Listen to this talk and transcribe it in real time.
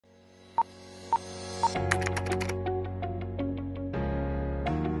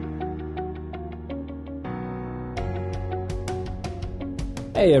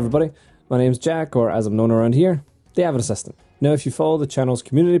Hey everybody, my name's Jack, or as I'm known around here, the Avid Assistant. Now if you follow the channel's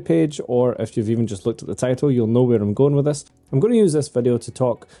community page, or if you've even just looked at the title, you'll know where I'm going with this. I'm going to use this video to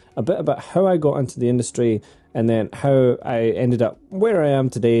talk a bit about how I got into the industry, and then how I ended up where I am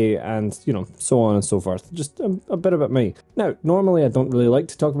today, and so on and so forth. Just a bit about me. Now, normally I don't really like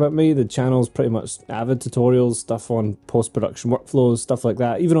to talk about me. The channel's pretty much Avid tutorials, stuff on post-production workflows, stuff like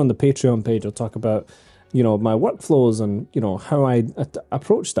that. Even on the Patreon page I'll talk about my workflows and, how I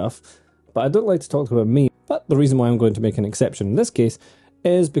approach stuff, but I don't like to talk about me. But the reason why I'm going to make an exception in this case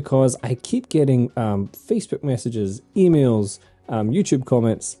is because I keep getting Facebook messages, emails, YouTube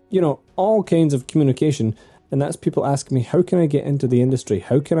comments, all kinds of communication, and that's people asking me, how can I get into the industry?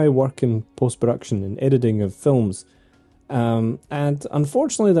 How can I work in post-production and editing of films? And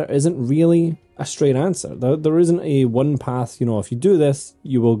unfortunately, there isn't really a straight answer. There isn't a one path, if you do this,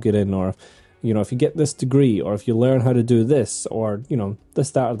 you will get in, or if you get this degree, or if you learn how to do this, or,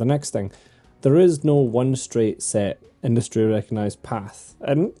 this, that, or the next thing. There is no one straight set industry recognized path.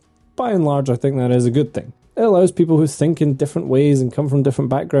 And by and large, I think that is a good thing. It allows people who think in different ways and come from different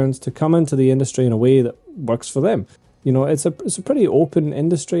backgrounds to come into the industry in a way that works for them. It's a pretty open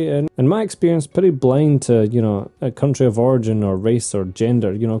industry, and in my experience, pretty blind to, a country of origin or race or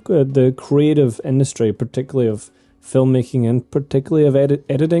gender. The creative industry, particularly of filmmaking and particularly of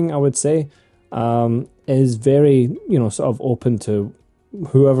editing, I would say, is very, sort of open to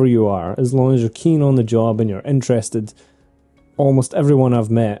whoever you are, as long as you're keen on the job and you're interested. Almost everyone I've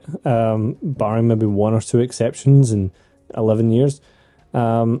met, barring maybe one or two exceptions in 11 years,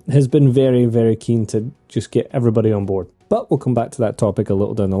 has been very, very keen to just get everybody on board. But we'll come back to that topic a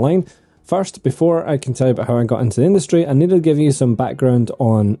little down the line. First, before I can tell you about how I got into the industry, I need to give you some background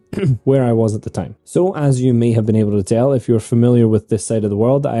on where I was at the time. So, as you may have been able to tell, if you're familiar with this side of the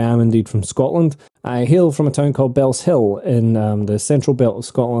world, I am indeed from Scotland. I hail from a town called Bellshill in the central belt of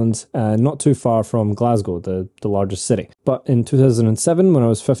Scotland, not too far from Glasgow, the largest city. But in 2007, when I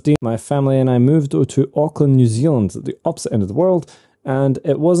was 15, my family and I moved to Auckland, New Zealand, at the opposite end of the world, and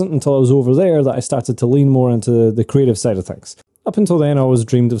it wasn't until I was over there that I started to lean more into the creative side of things. Up until then, I always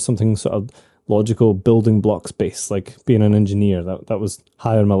dreamed of something sort of logical, building blocks based, like being an engineer. That was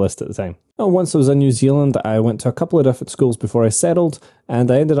high on my list at the time. And once I was in New Zealand, I went to a couple of different schools before I settled, and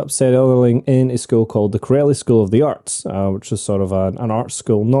I ended up settling in a school called the Corelli School of the Arts, which is sort of an art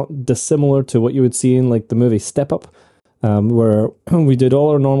school, not dissimilar to what you would see in like the movie Step Up, where we did all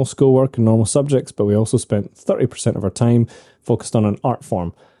our normal schoolwork and normal subjects, but we also spent 30% of our time focused on an art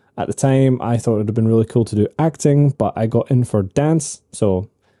form. At the time, I thought it would have been really cool to do acting, but I got in for dance, so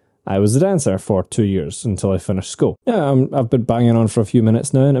I was a dancer for 2 years until I finished school. Yeah, I've been banging on for a few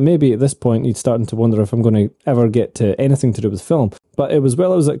minutes now, and maybe at this point you're starting to wonder if I'm going to ever get to anything to do with film. But it was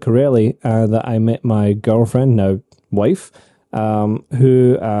while I was at Corelli that I met my girlfriend, now wife,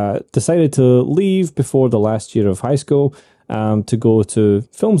 who decided to leave before the last year of high school to go to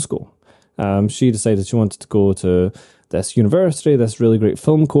film school. She decided she wanted to go to this university, this really great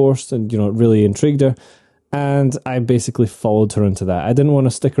film course, and, it really intrigued her. And I basically followed her into that. I didn't want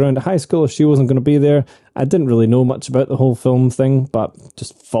to stick around at high school if she wasn't going to be there. I didn't really know much about the whole film thing, but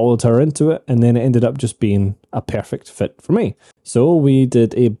just followed her into it, and then it ended up just being a perfect fit for me. So we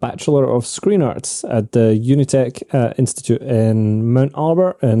did a Bachelor of Screen Arts at the Unitec Institute in Mount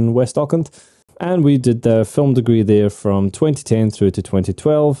Albert in West Auckland, and we did the film degree there from 2010 through to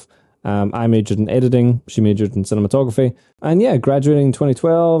 2012. I majored in editing, she majored in cinematography, and yeah, graduating in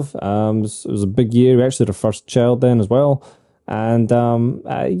 2012, it was a big year. We actually had our first child then as well, and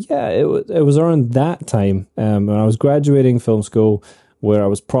it was around that time when I was graduating film school where I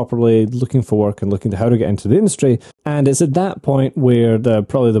was properly looking for work and looking to how to get into the industry, and it's at that point where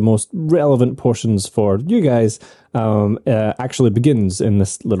probably the most relevant portions for you guys actually begins in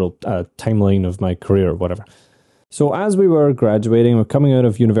this little timeline of my career or whatever. So as we were graduating, we're coming out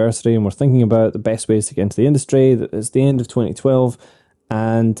of university and we're thinking about the best ways to get into the industry. It's the end of 2012,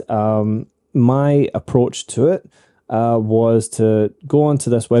 and my approach to it was to go onto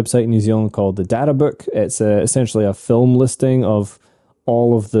this website in New Zealand called the Data Book. It's essentially a film listing of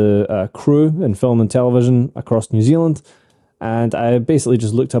all of the crew in film and television across New Zealand. And I basically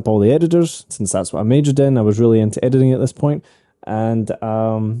just looked up all the editors, since that's what I majored in. I was really into editing at this point. And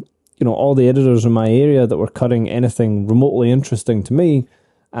all the editors in my area that were cutting anything remotely interesting to me,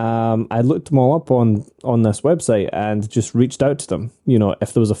 I looked them all up on this website and just reached out to them.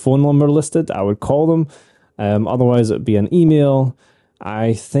 If there was a phone number listed, I would call them. Otherwise, it would be an email.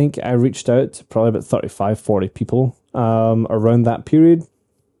 I think I reached out to probably about 35, 40 people around that period.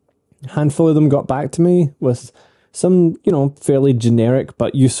 A handful of them got back to me with some, fairly generic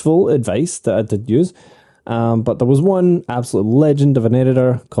but useful advice that I did use. But there was one absolute legend of an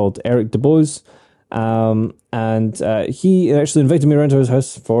editor called Eric DeBose, and he actually invited me around to his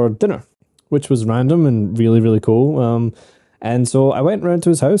house for dinner, which was random and really, really cool. And so I went around to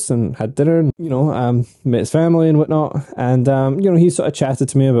his house and had dinner and, met his family and whatnot. And, he sort of chatted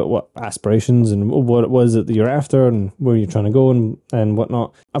to me about what aspirations and what it was that you're after and where you're trying to go and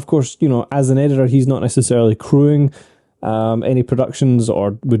whatnot. Of course, as an editor, he's not necessarily crewing any productions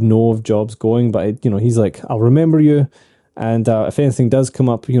or would know of jobs going, but, he's like, I'll remember you. And if anything does come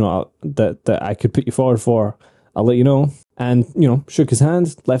up, that I could put you forward for, I'll let you know. And, shook his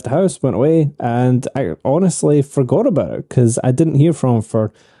hand, left the house, went away, and I honestly forgot about it because I didn't hear from him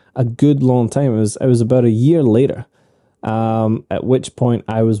for a good long time. It was about a year later, at which point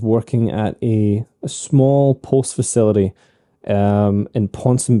I was working at a small post facility in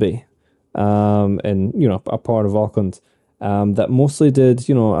Ponsonby, in, a part of Auckland, that mostly did,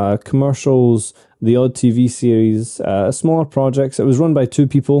 commercials, the odd TV series, smaller projects. It was run by two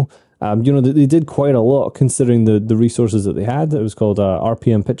people. They did quite a lot considering the resources that they had. It was called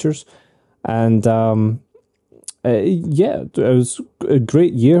RPM Pictures. And it was a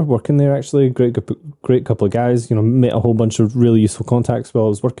great year working there, actually. Great couple of guys, met a whole bunch of really useful contacts while I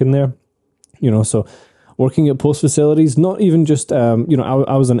was working there. So working at post facilities, not even just, I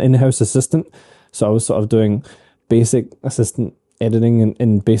was an in-house assistant. So I was sort of doing basic assistant editing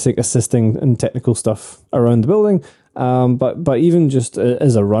and basic assisting and technical stuff around the building. But even just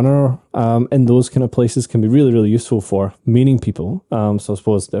as a runner, in those kind of places can be really, really useful for meeting people. So I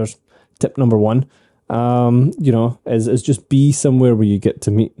suppose there's tip number one, is just be somewhere where you get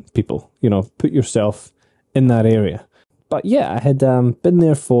to meet people, put yourself in that area. But yeah, I had been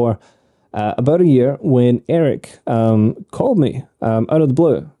there for about a year when Eric called me out of the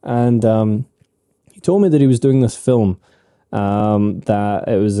blue, and he told me that he was doing this film, that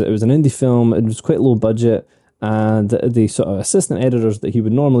it was an indie film. It was quite low budget. And the sort of assistant editors that he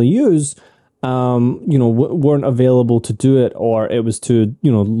would normally use, weren't available to do it, or it was too,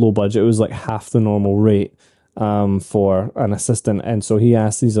 low budget. It was like half the normal rate for an assistant. And so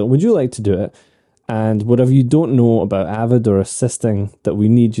he's like, would you like to do it? And whatever you don't know about Avid or assisting that we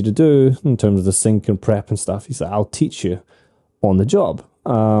need you to do in terms of the sync and prep and stuff, he said, I'll teach you on the job,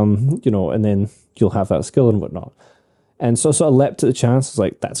 and then you'll have that skill and whatnot. And so I sort of leapt at the chance. I was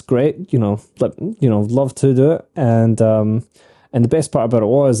like, that's great, love to do it. And the best part about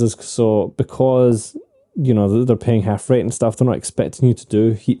it is so because, they're paying half rate and stuff, they're not expecting you to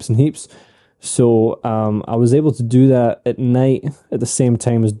do heaps and heaps. So I was able to do that at night at the same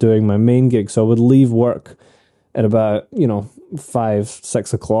time as doing my main gig. So I would leave work at about, 5,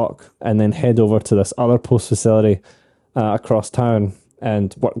 6 o'clock and then head over to this other post facility across town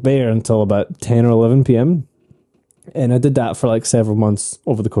and work there until about 10 or 11 p.m. And I did that for like several months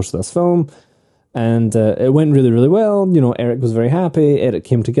over the course of this film. And it went really, really well. Eric was very happy. It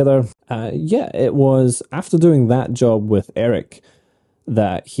came together. It was after doing that job with Eric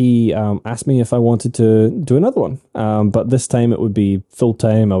that he asked me if I wanted to do another one. But this time it would be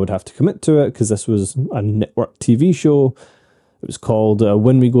full-time. I would have to commit to it because this was a network TV show. It was called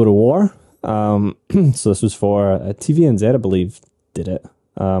When We Go to War. So this was for TVNZ, I believe, did it.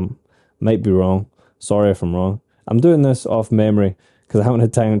 Might be wrong. Sorry if I'm wrong. I'm doing this off memory because I haven't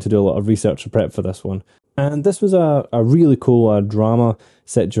had time to do a lot of research or prep for this one. And this was a really cool drama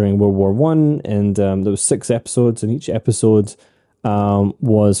set during World War One, and there was 6 episodes, and each episode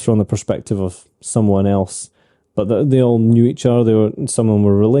was from the perspective of someone else. But they all knew each other. Some of them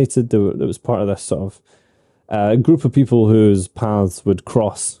were related. It was part of this sort of group of people whose paths would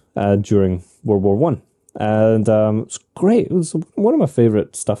cross during World War One. And it's great. It was one of my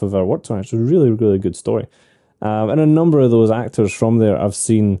favourite stuff I've ever worked on. It's a really, really good story. And a number of those actors from there I've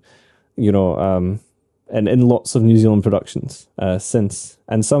seen, in lots of New Zealand productions since.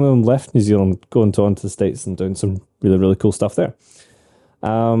 And some of them left New Zealand, going on to the States and doing some really, really cool stuff there.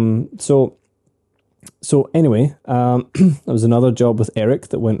 So anyway, there was another job with Eric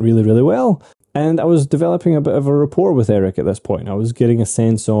that went really, really well. And I was developing a bit of a rapport with Eric at this point. I was getting a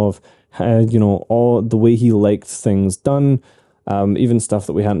sense of, all the way he liked things done, even stuff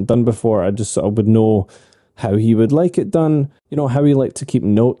that we hadn't done before. I just sort of would know how he would like it done, how he liked to keep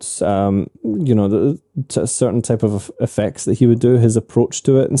notes, the certain type of effects that he would do, his approach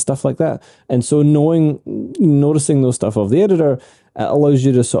to it and stuff like that. And so noticing those stuff of the editor allows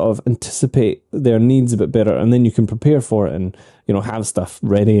you to sort of anticipate their needs a bit better, and then you can prepare for it and, have stuff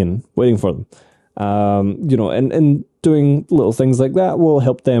ready and waiting for them. And doing little things like that will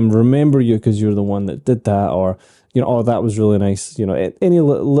help them remember you because you're the one that did that, or, oh, that was really nice. Any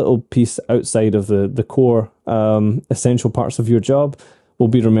little piece outside of the core essential parts of your job will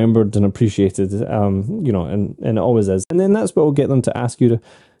be remembered and appreciated, you know, and it always is. And then that's what will get them to ask you to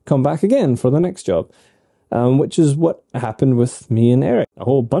come back again for the next job, which is what happened with me and Eric a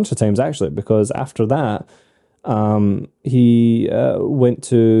whole bunch of times, actually, because after that, he went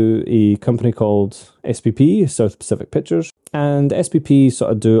to a company called SPP, South Pacific Pictures, and SPP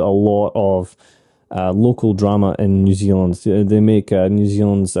sort of do a lot of local drama in New Zealand. They make New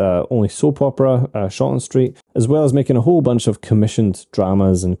Zealand's only soap opera, Shortland Street, as well as making a whole bunch of commissioned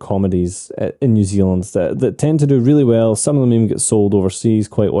dramas and comedies in New Zealand that tend to do really well. Some of them even get sold overseas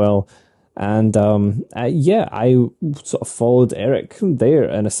quite well. And yeah, I sort of followed Eric there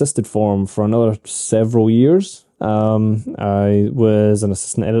and assisted for him for another several years. I was an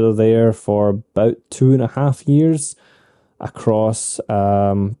assistant editor there for about 2.5 years across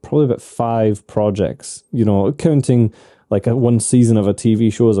probably about 5 projects, you know, counting like one season of a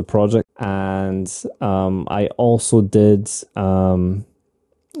TV show as a project. And I also did,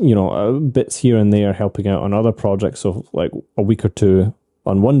 you know, bits here and there helping out on other projects. So like a week or two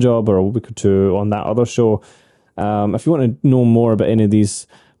on one job or a week or two on that other show. If you want to know more about any of these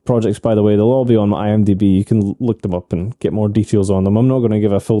projects, by the way, they'll all be on my IMDb. You can look them up and get more details on them. I'm not going to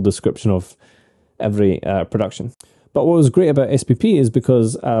give a full description of every production. But what was great about SPP is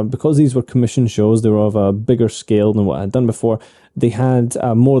because these were commission shows, they were of a bigger scale than what I had done before. They had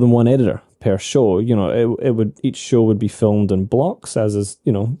more than one editor per show. You know, each show would be filmed in blocks, as is,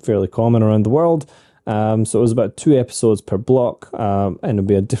 you know, fairly common around the world. So it was about 2 episodes per block, and it'd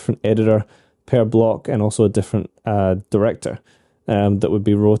be a different editor per block and also a different director that would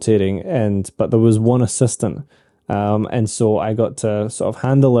be rotating. But there was one assistant, and so I got to sort of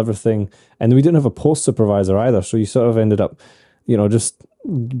handle everything. And we didn't have a post supervisor either, so you sort of ended up, you know, just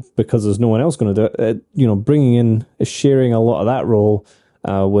because there's no one else going to do it, you know, bringing in, sharing a lot of that role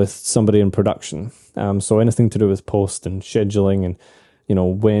with somebody in production. So anything to do with post and scheduling and, you know,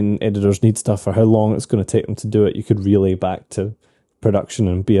 when editors need stuff or how long it's going to take them to do it, you could relay back to production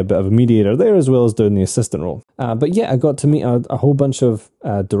and be a bit of a mediator there, as well as doing the assistant role. But yeah, I got to meet a whole bunch of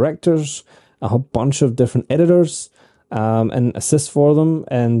directors, a whole bunch of different editors, and assist for them.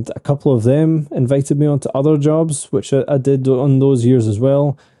 And a couple of them invited me onto other jobs, which I did on those years as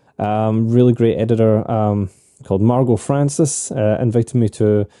well. Really great editor called Margot Francis invited me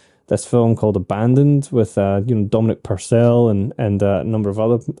to this film called Abandoned with you know, Dominic Purcell and a number of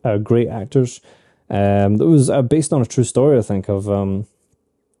other great actors. It was based on a true story, I think, of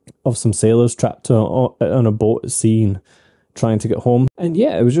some sailors trapped on a boat at sea and trying to get home. And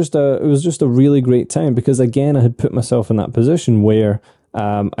yeah, it was just a really great time because, again, I had put myself in that position where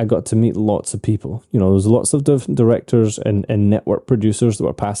I got to meet lots of people. You know, there was lots of directors and network producers that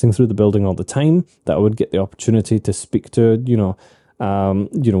were passing through the building all the time that I would get the opportunity to speak to, you know,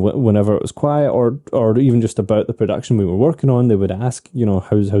 whenever it was quiet or even just about the production we were working on. They would ask, you know,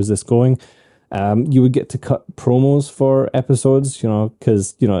 how's this going? You would get to cut promos for episodes, you know,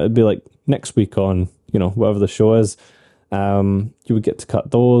 because, you know, it'd be like next week on, you know, whatever the show is. You would get to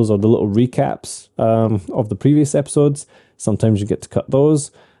cut those or the little recaps of the previous episodes. Sometimes you get to cut those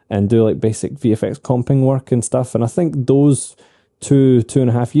and do like basic VFX comping work and stuff. And I think those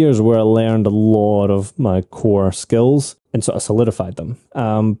 2.5 years where I learned a lot of my core skills and sort of solidified them.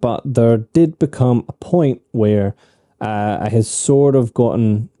 But there did become a point where I had sort of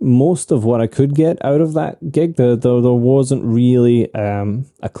gotten most of what I could get out of that gig. There wasn't really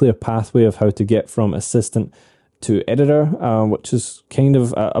a clear pathway of how to get from assistant to editor, which is kind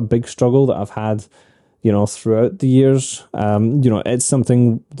of a big struggle that I've had, you know, throughout the years. You know, it's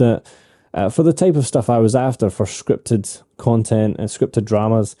something that for the type of stuff I was after, for scripted content and scripted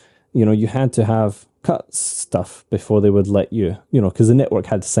dramas, you know, you had to have cut stuff before they would let you, you know, because the network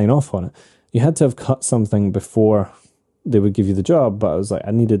had to sign off on it. You had to have cut something before they would give you the job. But I was like, I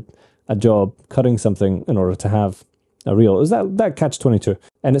needed a job cutting something in order to have a reel. It was that catch-22.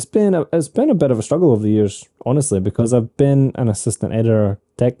 And it's been a bit of a struggle over the years, honestly, because I've been an assistant editor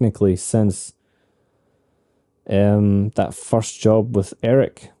technically since that first job with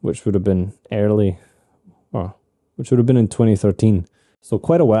Eric, which would have been which would have been in 2013. So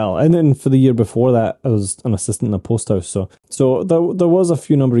quite a while. And then for the year before that, I was an assistant in a post house. So there was a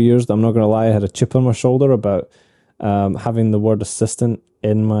few number of years that, I'm not going to lie, I had a chip on my shoulder about having the word assistant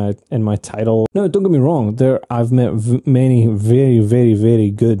in my title. No, don't get me wrong. I've met many very, very, very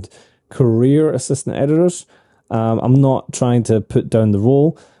good career assistant editors. I'm not trying to put down the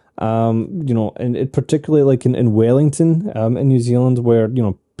role. You know, and it particularly like in Wellington, in New Zealand, where, you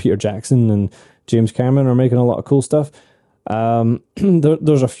know, Peter Jackson and James Cameron are making a lot of cool stuff.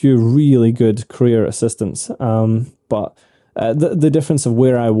 There's a few really good career assistants. But the difference of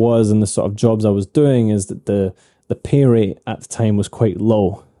where I was and the sort of jobs I was doing is that the the pay rate at the time was quite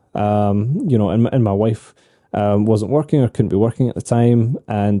low. And my wife wasn't working or couldn't be working at the time,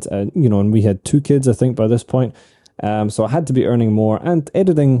 and and we had 2 kids, I think, by this point. So I had to be earning more, and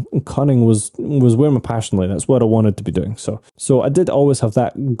editing and cutting was where my passion lay. That's what I wanted to be doing. So I did always have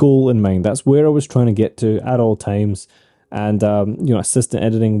that goal in mind. That's where I was trying to get to at all times. And assistant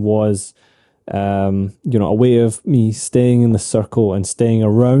editing was a way of me staying in the circle and staying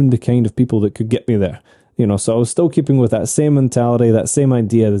around the kind of people that could get me there. So I was still keeping with that same mentality, that same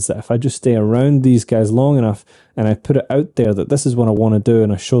idea, is that if I just stay around these guys long enough and I put it out there that this is what I want to do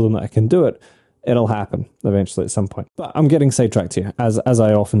and I show them that I can do it, it'll happen eventually at some point. But I'm getting sidetracked here, as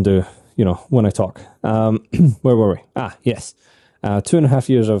I often do, when I talk. Where were we? Yes. 2.5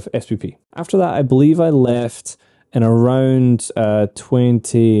 years of SPP. After that, I believe I left in around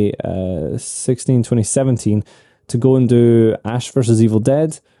 2016, 2017 to go and do Ash vs. Evil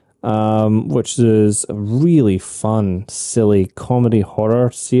Dead, which is a really fun, silly comedy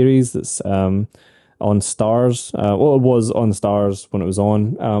horror series that's on Stars. It was on Stars when it was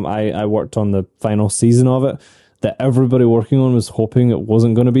on. I worked on the final season of it that everybody working on was hoping it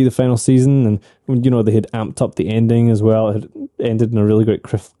wasn't going to be the final season. And, they had amped up the ending as well. It had ended in a really great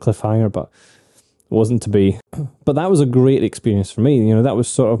cliffhanger, but it wasn't to be. But that was a great experience for me. That was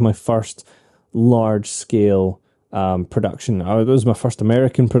sort of my first large-scale production. It was my first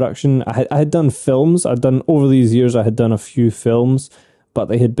American production. I had done films. Over these years, I had done a few films, but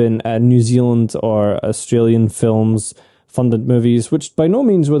they had been New Zealand or Australian films, funded movies, which by no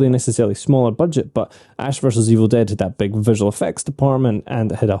means were they necessarily smaller budget, but Ash vs. Evil Dead had that big visual effects department,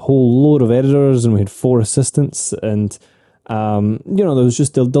 and it had a whole load of editors, and we had 4 assistants, and there was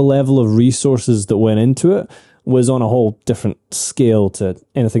just the level of resources that went into it was on a whole different scale to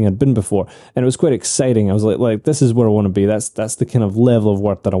anything I'd been before. And it was quite exciting. I was like, this is where I want to be. That's the kind of level of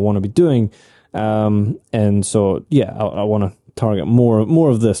work that I want to be doing. And so, yeah, I want to target more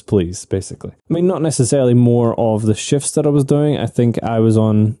of this, please, basically. I mean, not necessarily more of the shifts that I was doing. I think I was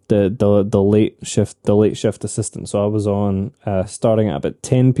on the late shift assistant. So I was on starting at about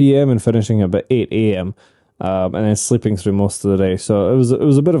 10 p.m. and finishing at about 8 a.m. And then sleeping through most of the day. So it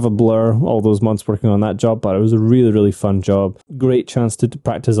was a bit of a blur, all those months working on that job, but it was a really, really fun job. Great chance to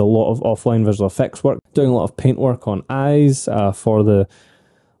practice a lot of offline visual effects work, doing a lot of paint work on eyes for the,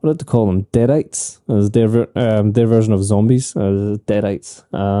 what did they call them? Deadites. It was their version of zombies. Deadites.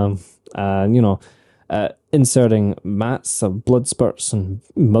 Inserting mats of blood spurts and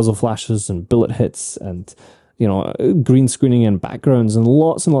muzzle flashes and bullet hits and, green screening and backgrounds and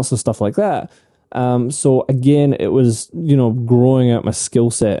lots of stuff like that. So again, it was, growing out my skill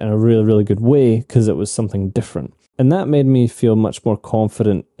set in a really, really good way because it was something different. And that made me feel much more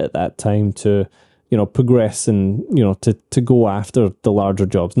confident at that time to, progress and, to go after the larger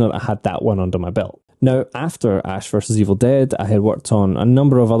jobs now that I had that one under my belt. Now, after Ash vs. Evil Dead, I had worked on a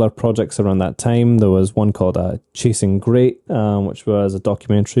number of other projects around that time. There was one called Chasing Great, which was a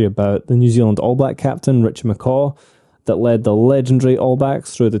documentary about the New Zealand All Black captain, Richie McCaw, that led the legendary All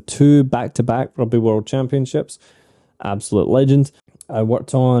Blacks through the 2 back-to-back Rugby World Championships. Absolute legend. I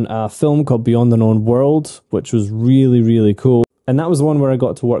worked on a film called Beyond the Known World, which was really, really cool. And that was the one where I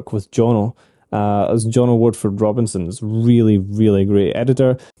got to work with Jono. As Jono Woodford Robinson is really, really great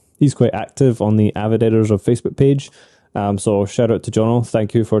editor. He's quite active on the Avid Editors of Facebook page. So shout out to Jono.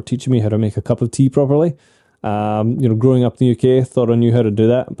 Thank you for teaching me how to make a cup of tea properly. Growing up in the UK, thought I knew how to do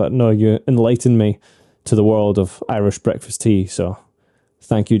that, but no, you enlightened me to the world of Irish breakfast tea. So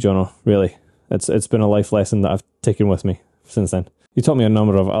thank you, Jono. Really, it's been a life lesson that I've taken with me since then. You taught me a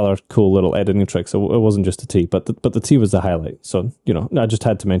number of other cool little editing tricks. So it wasn't just the tea, but the tea was the highlight. So, I just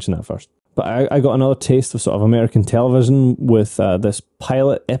had to mention that first. But I got another taste of sort of American television with this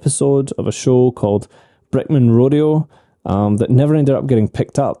pilot episode of a show called Brickman Rodeo that never ended up getting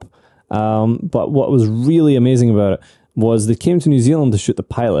picked up. But what was really amazing about it was they came to New Zealand to shoot the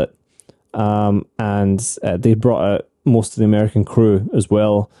pilot. And they brought out most of the American crew as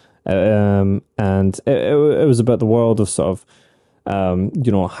well, and it was about the world of sort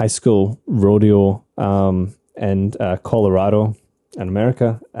of high school rodeo in Colorado in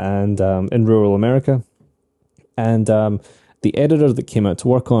America and in rural America, and the editor that came out to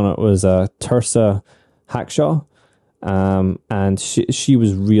work on it was Tirsa Hackshaw, and she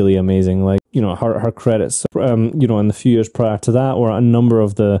was really amazing. Like, her credits in the few years prior to that were a number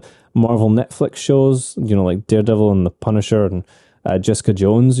of the Marvel Netflix shows, like Daredevil and The Punisher and Jessica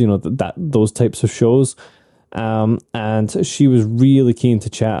Jones, those types of shows. And she was really keen to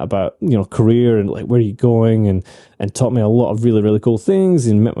chat about, career and like, where are you going, and taught me a lot of really, really cool things,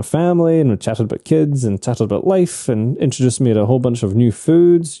 and met my family, and we chatted about kids and chatted about life, and introduced me to a whole bunch of new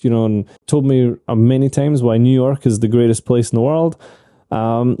foods, and told me many times why New York is the greatest place in the world.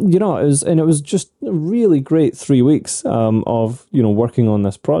 It was just a really great 3 weeks of working on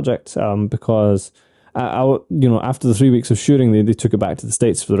this project, because after the 3 weeks of shooting, they took it back to the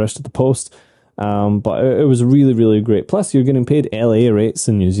States for the rest of the post. But it was really, really great. Plus, you're getting paid LA rates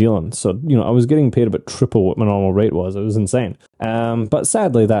in New Zealand. So, I was getting paid about triple what my normal rate was. It was insane. But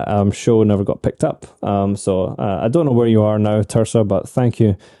sadly, that show never got picked up. So I don't know where you are now, Tirsa, but thank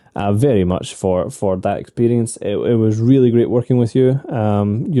you very much for that experience. It was really great working with you,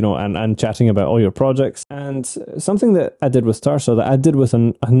 and chatting about all your projects. And something that I did with Tirsa, that I did with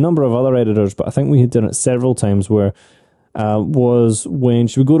a number of other editors, but I think we had done it several times, where was when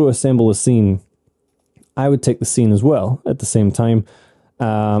she would go to assemble a scene, I would take the scene as well at the same time,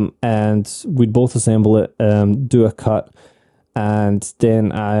 and we'd both assemble it, do a cut, and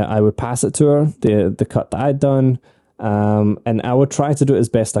then I would pass it to her, the cut that I'd done, and I would try to do it as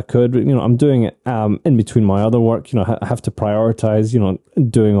best I could. I'm doing it in between my other work. I have to prioritize,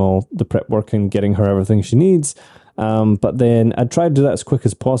 doing all the prep work and getting her everything she needs. But then I'd try to do that as quick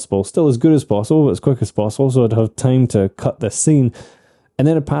as possible, still as good as possible, but as quick as possible, so I'd have time to cut this scene. And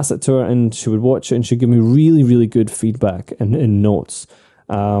then I'd pass it to her, and she would watch it, and she'd give me really, really good feedback and notes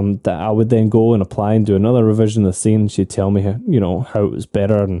that I would then go and apply and do another revision of the scene. She'd tell me, how it was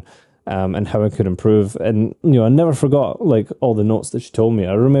better and how I could improve. And, I never forgot, like, all the notes that she told me.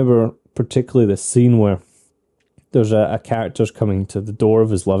 I remember particularly the scene where there's a character's coming to the door of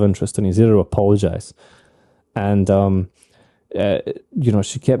his love interest, and he's there to apologize. And,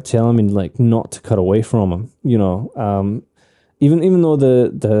 she kept telling me, like, not to cut away from him, even though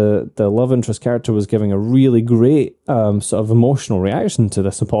the love interest character was giving a really great sort of emotional reaction to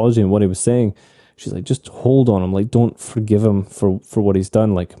this apology and what he was saying. She's like, just hold on him, like, don't forgive him for what he's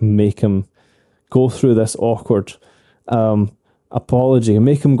done, like, make him go through this awkward apology, and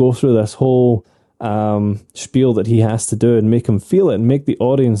make him go through this whole spiel that he has to do, and make him feel it, and make the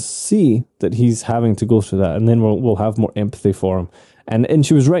audience see that he's having to go through that, and then we'll have more empathy for him. And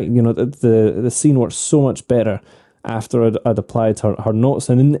she was right. The scene worked so much better after I'd applied her notes,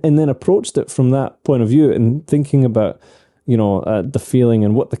 and then approached it from that point of view, and thinking about the feeling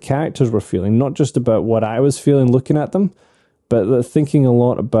and what the characters were feeling, not just about what I was feeling looking at them, but thinking a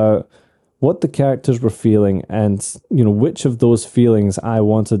lot about what the characters were feeling, and which of those feelings I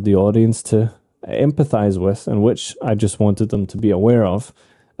wanted the audience to empathize with, and which I just wanted them to be aware of.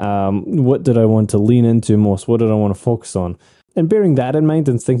 What did I want to lean into most? What did I want to focus on? And bearing that in mind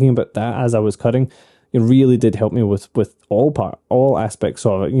and thinking about that as I was cutting, it really did help me with all aspects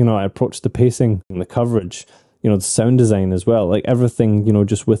of it. I approached the pacing and the coverage, the sound design as well, like everything,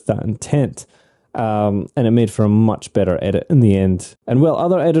 just with that intent. And it made for a much better edit in the end. And while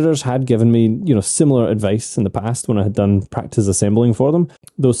other editors had given me, similar advice in the past when I had done practice assembling for them,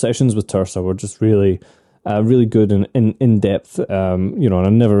 those sessions with Tirsa were just really, really good and in depth, and I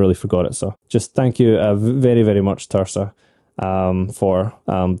never really forgot it. So just thank you very, very much, Tirsa, for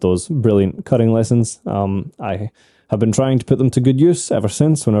those brilliant cutting lessons. I have been trying to put them to good use ever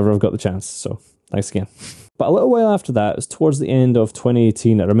since, whenever I've got the chance. So thanks again. But a little while after that, it was towards the end of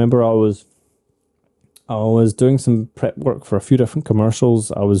 2018. I remember I was doing some prep work for a few different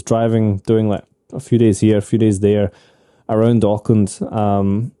commercials. I was driving, doing like a few days here, a few days there, around Auckland,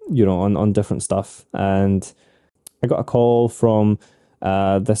 on different stuff. And I got a call from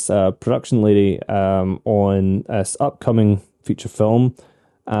this production lady on this upcoming feature film,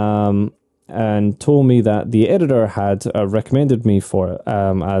 and told me that the editor had recommended me for it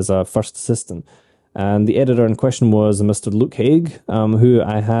as a first assistant. And the editor in question was Mr. Luke Haig, who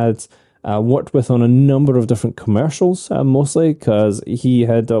I had worked with on a number of different commercials, mostly because he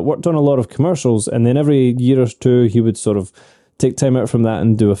had worked on a lot of commercials, and then every year or two he would sort of take time out from that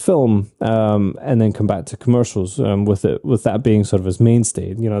and do a film, and then come back to commercials, with that being sort of his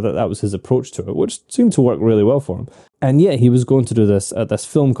mainstay. That was his approach to it, which seemed to work really well for him. And yeah, he was going to do this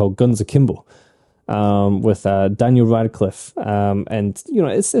film called Guns Akimbo, with Daniel Radcliffe, and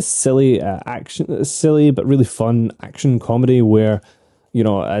it's a silly silly but really fun action comedy where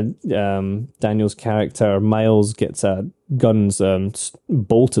Daniel's character Miles gets guns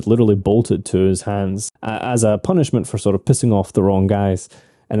literally bolted to his hands as a punishment for sort of pissing off the wrong guys,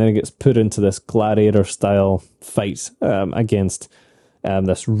 and then he gets put into this gladiator style fight against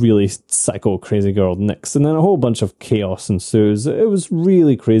this really psycho crazy girl Nyx, and then a whole bunch of chaos ensues. It was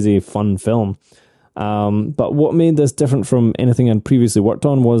really crazy fun film. But what made this different from anything I'd previously worked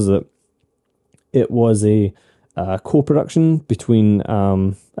on was that It was a co-production between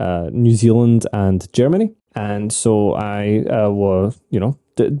New Zealand and Germany. And so I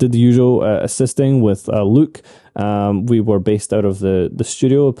did the usual assisting with Luke. We were based out of the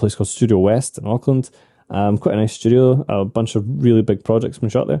studio, a place called Studio West in Auckland. Quite a nice studio, a bunch of really big projects been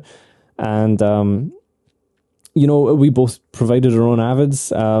shot there. And, we both provided our own avids,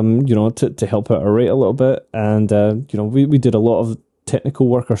 to help out our rate a little bit. And, we did a lot of technical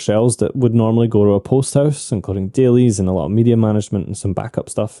work ourselves that would normally go to a post house, including dailies and a lot of media management and some backup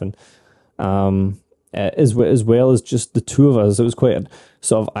stuff. And, as well as just the two of us. It was quite a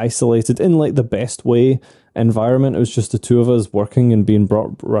sort of isolated, in like the best way, environment. It was just the two of us working and being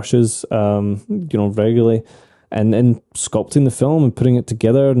brought rushes, regularly, and sculpting the film and putting it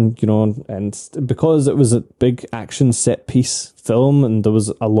together. And and because it was a big action set piece film and there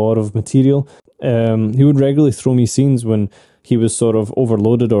was a lot of material, he would regularly throw me scenes when he was sort of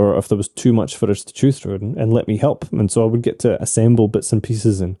overloaded or if there was too much for us to chew through, and let me help. And so I would get to assemble bits and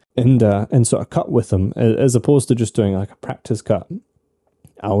pieces and sort of cut with him, as opposed to just doing like a practice cut.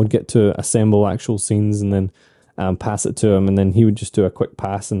 I would get to assemble actual scenes and then pass it to him, and then he would just do a quick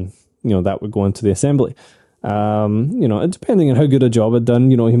pass, and that would go into the assembly. Depending on how good a job I'd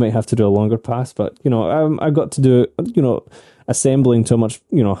done, he might have to do a longer pass, but I got to do assembling to a much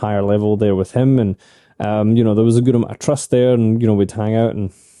higher level there with him. And there was a good amount of trust there, and we'd hang out,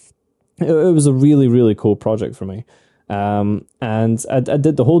 and it was a really, really cool project for me. And I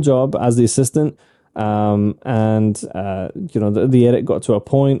did the whole job as the assistant. The edit got to a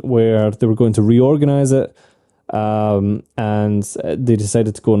point where they were going to reorganize it, and they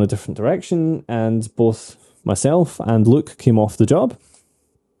decided to go in a different direction, and both myself and Luke came off the job,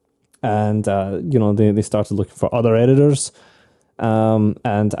 and they started looking for other editors, and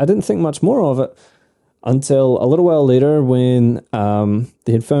I didn't think much more of it until a little while later when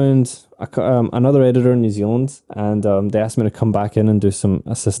they had found another editor in New Zealand, and they asked me to come back in and do some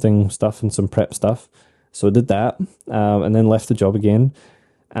assisting stuff and some prep stuff. So I did that, and then left the job again.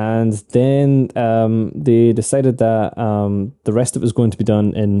 And then they decided that the rest of it was going to be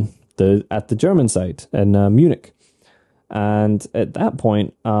done at the German site in Munich. And at that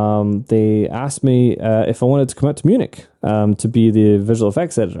point, they asked me if I wanted to come out to Munich to be the visual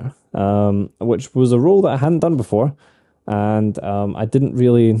effects editor, which was a role that I hadn't done before. And I didn't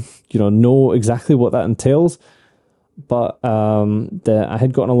really, know exactly what that entails. But I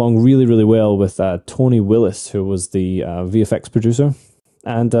had gotten along really, really well with Tony Willis, who was the VFX producer.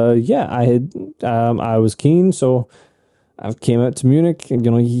 And I was keen, so I came out to Munich, and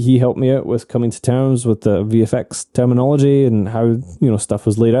he helped me out with coming to terms with the VFX terminology and how stuff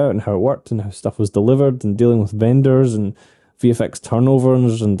was laid out and how it worked and how stuff was delivered, and dealing with vendors and VFX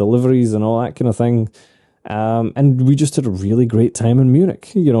turnovers and deliveries and all that kind of thing. And we just had a really great time in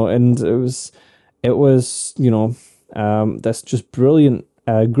Munich, and it was this just brilliant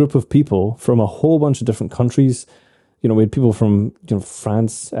group of people from a whole bunch of different countries. We had people from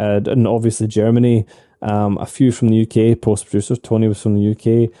France and obviously Germany. A few from the UK, post producers. Tony was from the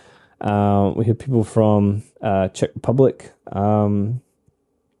UK. We had people from Czech Republic.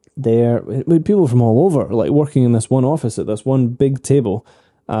 There, we had people from all over, like working in this one office at this one big table.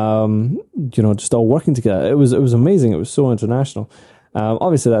 Just all working together. It was amazing. It was so international.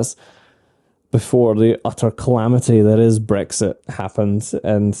 Obviously, that's before the utter calamity that is Brexit happened,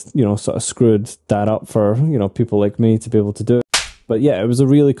 and sort of screwed that up for people like me to be able to do it. But yeah, it was a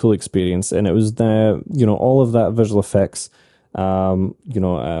really cool experience, and it was all of that visual effects,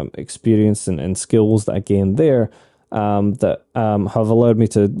 experience and skills that I gained there, that have allowed me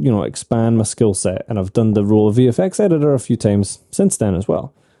to expand my skill set, and I've done the role of VFX editor a few times since then as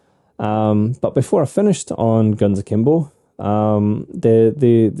well. But before I finished on Guns Akimbo,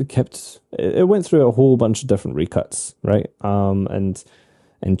 they kept it went through a whole bunch of different recuts, right? And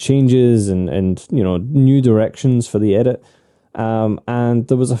changes and new directions for the edit. And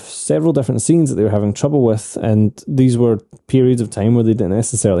there was several different scenes that they were having trouble with, and these were periods of time where they didn't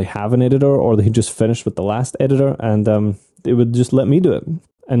necessarily have an editor, or they had just finished with the last editor, and they would just let me do it.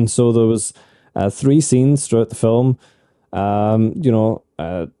 And so there was 3 scenes throughout the film, not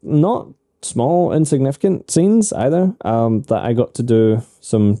small, insignificant scenes either, that I got to do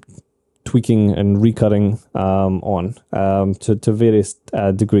some tweaking and recutting on to various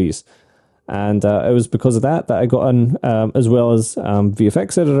degrees. And it was because of that I got in, as well as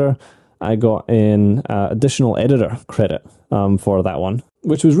VFX editor, I got in additional editor credit for that one,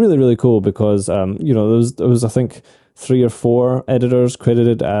 which was really, really cool because, there was, I think, 3 or 4 editors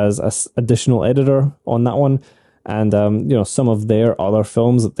credited as additional editor on that one. And some of their other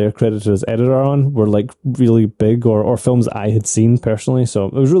films that they're credited as editor on were like really big, or films I had seen personally. So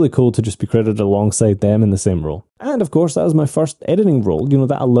it was really cool to just be credited alongside them in the same role. And of course, that was my first editing role.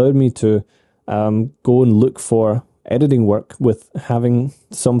 That allowed me to go and look for editing work with having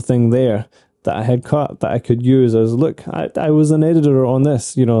something there that I had cut that I could use as, look, I was an editor on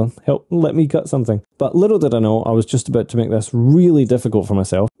this, let me cut something. But little did I know, I was just about to make this really difficult for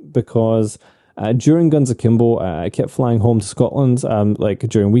myself, because during Guns Akimbo, I kept flying home to Scotland, like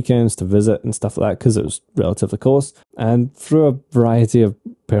during weekends to visit and stuff like that, because it was relatively close. And through a variety of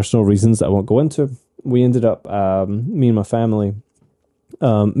personal reasons that I won't go into, we ended up, me and my family,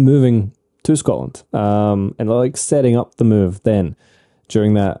 moving to Scotland, and like setting up the move then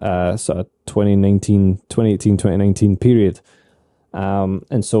during that sort of 2018, 2019 period.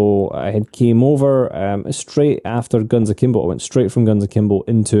 And so I had came over straight after Guns Akimbo. I went straight from Guns Akimbo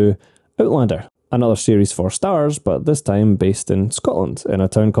into Outlander, another series for Starz, but this time based in Scotland, in a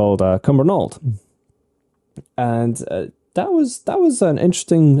town called Cumbernauld. And that was an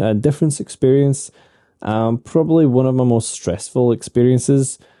interesting difference experience. Probably one of my most stressful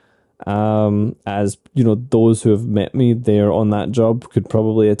experiences. As those who have met me there on that job could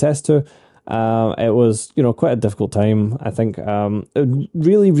probably attest to. It was, quite a difficult time. I think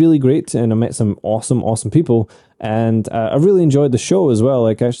really, really great, and I met some awesome people, and I really enjoyed the show as well.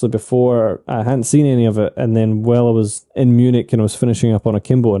 Like, actually, before, I hadn't seen any of it, and then while I was in Munich and I was finishing up on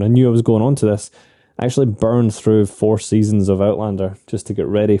Akimbo, and I knew I was going on to this, I actually burned through 4 seasons of Outlander just to get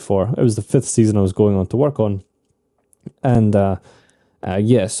ready for. It was the 5th season I was going on to work on, and I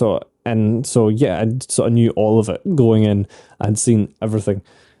sort of knew all of it going in. I'd seen everything.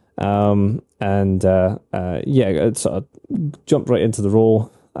 I sort of jumped right into the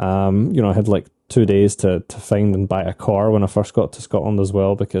role. I had like 2 days to find and buy a car when I first got to Scotland as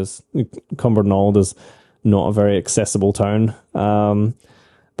well, because Cumbernauld is not a very accessible town.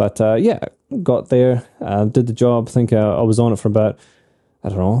 Got there, did the job. I think I was on it for about, I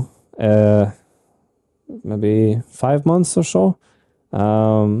don't know, maybe 5 months or so.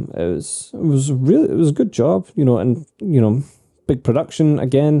 It was a good job, and big production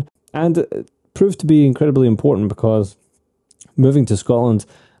again, and it proved to be incredibly important, because moving to Scotland,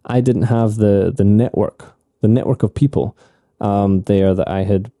 I didn't have the network of people there that I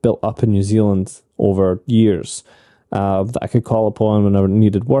had built up in New Zealand over years, that I could call upon whenever I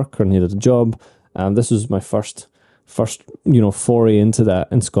needed work or needed a job. This was my first foray into that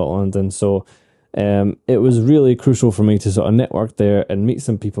in Scotland, and so it was really crucial for me to sort of network there and meet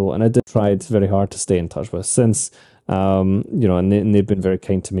some people, and I did tried very hard to stay in touch with since, and they've been very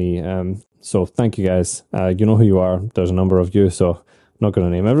kind to me. So thank you guys. You know who you are. There's a number of you, so I'm not going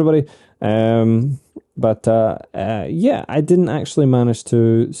to name everybody. I didn't actually manage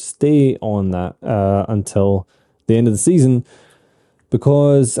to stay on that until the end of the season,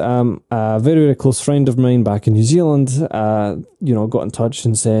 because a very, very close friend of mine back in New Zealand, got in touch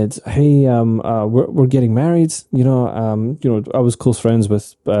and said, "Hey, we're getting married." I was close friends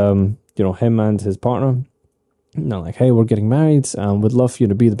with him and his partner. And I'm like, "Hey, we're getting married. Would love for you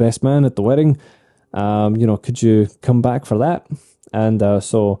to be the best man at the wedding. Could you come back for that?" And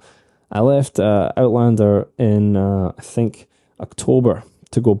so I left Outlander in I think October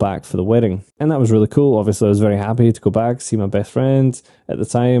to go back for the wedding, and that was really cool. Obviously, I was very happy to go back, see my best friend at the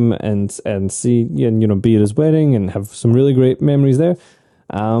time, and see be at his wedding and have some really great memories there.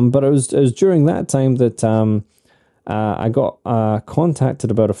 But it was during that time that I got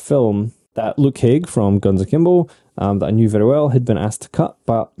contacted about a film that Luke Haig from Guns Akimbo, that I knew very well, had been asked to cut,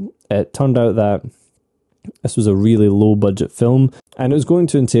 but it turned out that this was a really low budget film, and it was going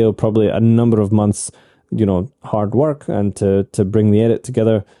to entail probably a number of months hard work, and to bring the edit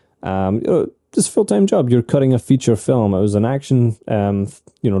together, just full-time job. You're cutting a feature film. It was an action,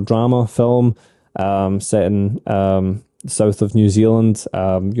 drama film, set in south of New Zealand,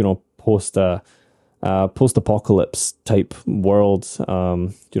 post-apocalypse type world,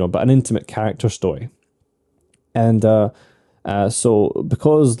 but an intimate character story. And so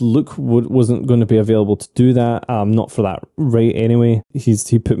because Luke wasn't going to be available to do that, not for that rate anyway,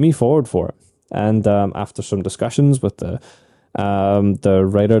 he put me forward for it. And after some discussions with the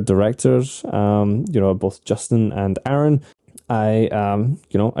writer-directors, both Justin and Aaron, I,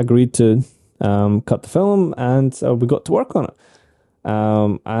 agreed to cut the film, and we got to work on it.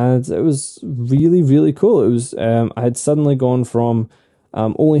 And it was really, really cool. It was I had suddenly gone from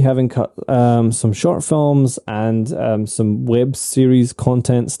only having cut some short films and some web series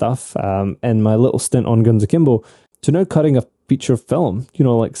content stuff in my little stint on Guns Akimbo to now cutting a feature film,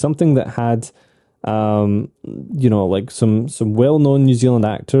 like something that had, like some well-known New Zealand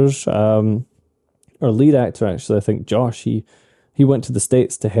actors our lead actor, actually, I think Josh, he went to the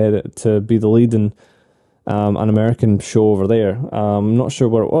States to head it, to be the lead in an American show over there. I'm not sure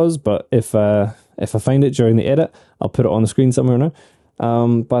where it was, but if I find it during the edit, I'll put it on the screen somewhere now.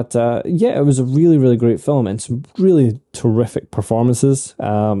 Yeah, it was a really, really great film and some really terrific performances.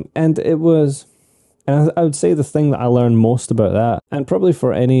 And it was, and I would say the thing that I learned most about that, and probably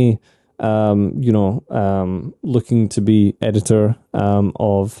for any, looking to be editor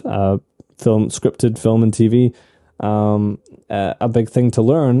of scripted film and TV, a big thing to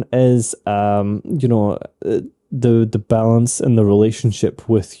learn is, the balance and the relationship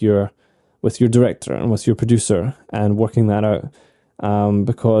with your director and with your producer, and working that out.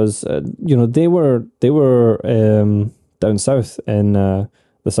 Because they were down south in the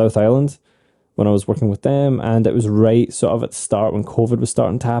South Island when I was working with them, and it was right sort of at the start when COVID was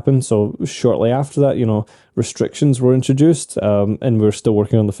starting to happen. So shortly after that, restrictions were introduced, and we were still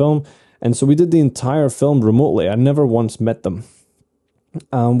working on the film, and so we did the entire film remotely. I never once met them,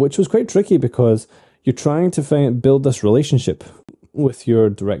 which was quite tricky because you're trying to build this relationship with your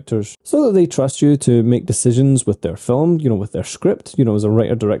directors so that they trust you to make decisions with their film, with their script, as a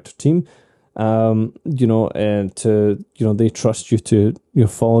writer-director team, and they trust you to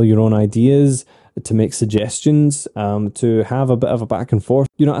follow your own ideas, to make suggestions, to have a bit of a back and forth.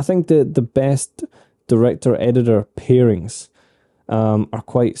 I think the best director-editor pairings are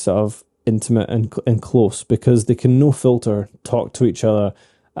quite sort of intimate and close, because they can no filter talk to each other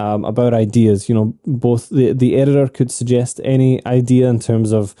about ideas. Both the editor could suggest any idea in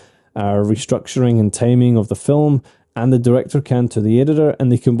terms of restructuring and timing of the film, and the director can to the editor, and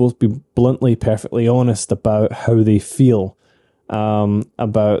they can both be bluntly, perfectly honest about how they feel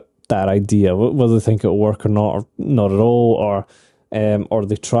about that idea, whether they think it'll work or not at all, or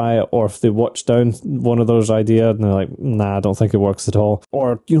they try it, or if they watch down one of those ideas and they're like, nah, I don't think it works at all,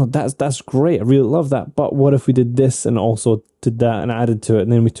 or that's great, I really love that, but what if we did this and also did that and added to it,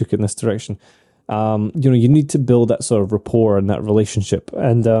 and then we took it in this direction. You need to build that sort of rapport and that relationship,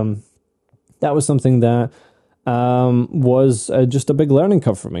 and that was something that was just a big learning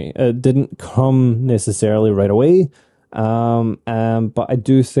curve for me. It didn't come necessarily right away, but I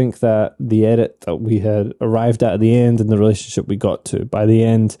do think that the edit that we had arrived at the end, and the relationship we got to by the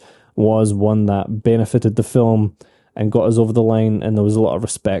end, was one that benefited the film and got us over the line, and there was a lot of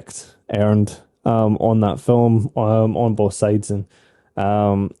respect earned on that film, on both sides, and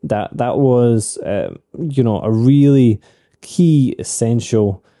that was a really key,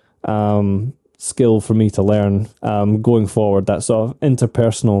 essential skill for me to learn going forward, that sort of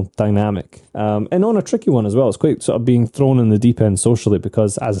interpersonal dynamic, and on a tricky one as well. It's quite sort of being thrown in the deep end socially,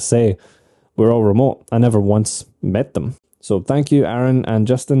 because, as I say, we're all remote. I never once met them. So thank you, Aaron and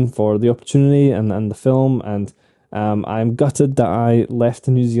Justin, for the opportunity and the film, and I'm gutted that I left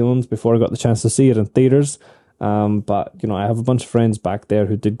New Zealand before I got the chance to see it in theatres, but I have a bunch of friends back there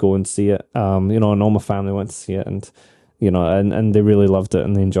who did go and see it, and all my family went to see it, and and they really loved it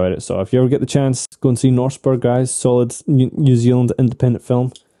and they enjoyed it. So if you ever get the chance, go and see Northspur, guys. Solid New Zealand independent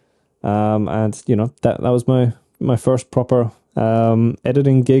film. And that was my first proper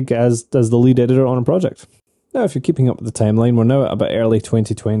editing gig as the lead editor on a project. Now, if you're keeping up with the timeline, we're now at about early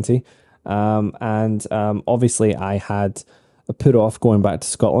 2020. And obviously I had put off going back to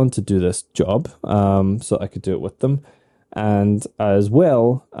Scotland to do this job, so I could do it with them. And as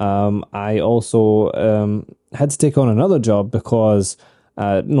well, I also had to take on another job because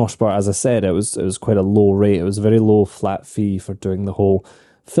Northspur, as I said, it was quite a low rate. It was a very low flat fee for doing the whole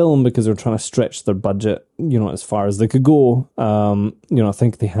film, because they were trying to stretch their budget, as far as they could go. I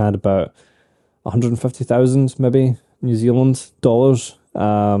think they had about 150,000 maybe New Zealand dollars,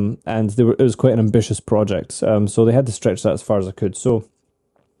 and it was quite an ambitious project. So they had to stretch that as far as I could. So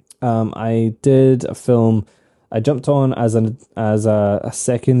I did a film. I jumped on as a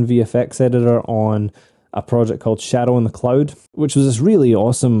second VFX editor on a project called Shadow in the Cloud, which was this really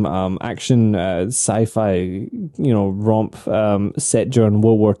awesome action sci-fi romp set during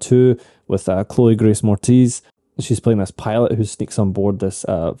World War II with Chloe Grace Moretz. She's playing this pilot who sneaks on board this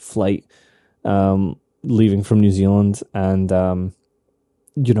flight leaving from New Zealand, and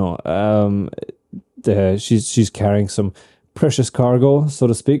she's carrying some precious cargo, so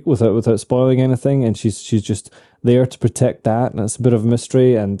to speak, without spoiling anything, and she's just there to protect that, and it's a bit of a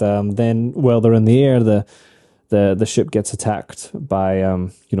mystery. And then while they're in the air, the ship gets attacked by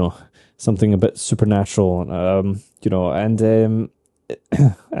something a bit supernatural, and I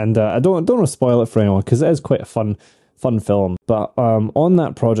don't want to spoil it for anyone, because it is quite a fun film. But on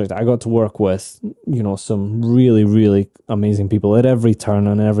that project, I got to work with some really, really amazing people at every turn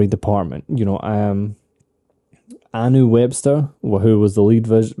and every department. Anu Webster, who was the lead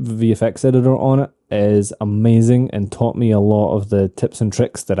VFX editor on it, is amazing and taught me a lot of the tips and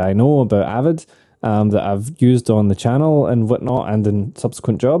tricks that I know about Avid, that I've used on the channel and whatnot and in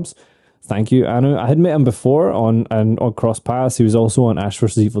subsequent jobs. Thank you, Anu. I had met him before on Cross Paths. He was also on Ash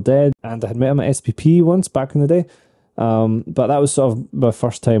vs. Evil Dead, and I had met him at SPP once back in the day. But that was sort of my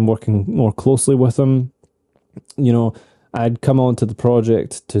first time working more closely with him. You know, I'd come on to the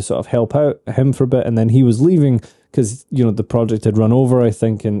project to sort of help out him for a bit, and then he was leaving because, you know, the project had run over, I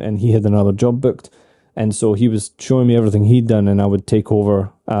think, and he had another job booked. And so he was showing me everything he'd done, and I would take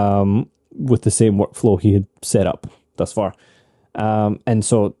over with the same workflow he had set up thus far. And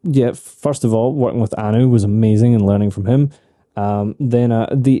so, yeah, first of all, working with Anu was amazing and learning from him. Then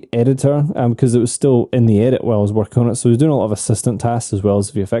the editor, because it was still in the edit while I was working on it, so he was doing a lot of assistant tasks as well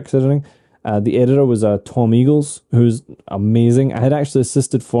as VFX editing. The editor was Tom Eagles, who's amazing. I had actually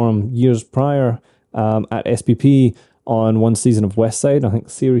assisted for him years prior at SPP on one season of West Side, I think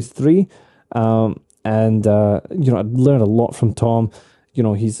series 3. And you know, I learned a lot from Tom. You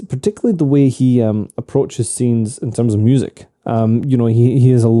know, he's particularly the way he approaches scenes in terms of music. You know, he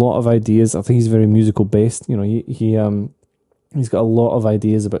has a lot of ideas. I think he's very musical based. You know, he's got a lot of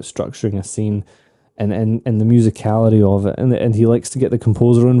ideas about structuring a scene and the musicality of it. And he likes to get the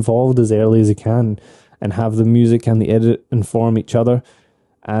composer involved as early as he can and have the music and the edit inform each other.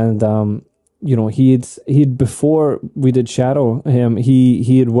 And you know, he'd before we did Shadow,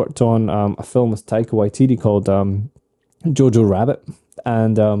 he had worked on a film with Taika Waititi called Jojo Rabbit.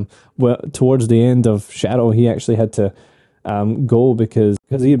 And well, towards the end of Shadow, he actually had to go because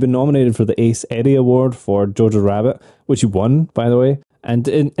he had been nominated for the Ace Eddie Award for Jojo Rabbit, which he won, by the way. And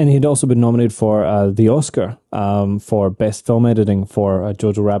he'd also been nominated for the Oscar for Best Film Editing for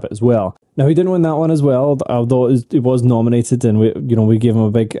Jojo Rabbit as well. Now, he didn't win that one as well, although it was nominated, and we gave him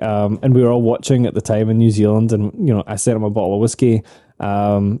a big and we were all watching at the time in New Zealand, and you know, I sent him a bottle of whiskey.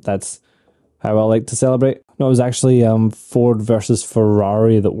 That's how I like to celebrate. No, it was actually Ford versus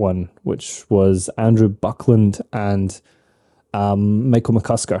Ferrari that won, which was Andrew Buckland and Michael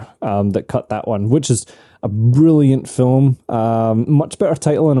McCusker that cut that one, which is a brilliant film. Much better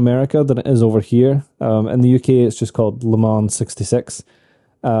title in America than it is over here. In the UK, it's just called Le Mans 66.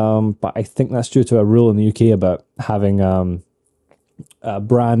 But I think that's due to a rule in the UK about having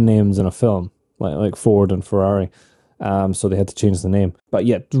brand names in a film, like Ford and Ferrari. So they had to change the name. But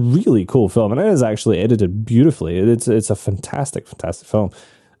yeah, really cool film, and it is actually edited beautifully. It's a fantastic film.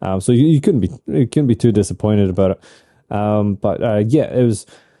 So you couldn't be too disappointed about it. But yeah, it was.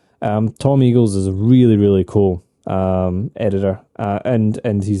 Tom Eagles is a really, really cool editor,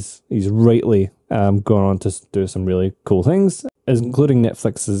 and he's rightly gone on to do some really cool things, including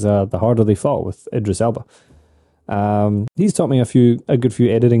Netflix's The Harder They Fall with Idris Elba. He's taught me a good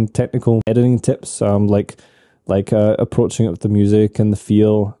few technical editing tips, like approaching it with the music and the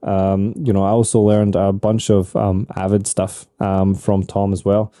feel. You know, I also learned a bunch of Avid stuff from Tom as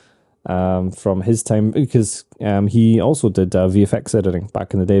well. From his time, because he also did VFX editing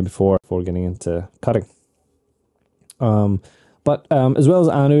back in the day before getting into cutting. But as well as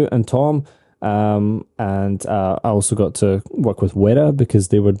Anu and Tom, and I also got to work with Weta because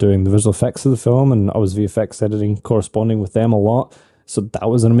they were doing the visual effects of the film, and I was VFX editing, corresponding with them a lot. So that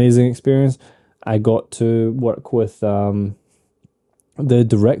was an amazing experience. I got to work with the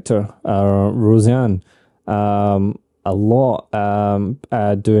director, Roseanne, a lot,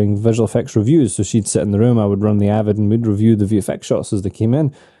 doing visual effects reviews. So she'd sit in the room, I would run the Avid, and we'd review the VFX shots as they came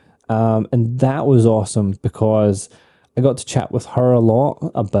in. And that was awesome because I got to chat with her a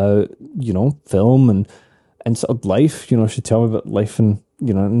lot about, you know, film and sort of life. You know, she'd tell me about life in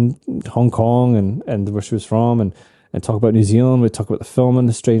Hong Kong and where she was from, and talk about New Zealand. We'd talk about the film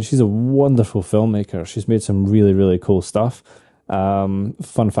industry, and she's a wonderful filmmaker. She's made some really, really cool stuff.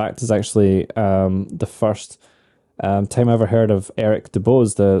 Fun fact is actually the first time I ever heard of Eric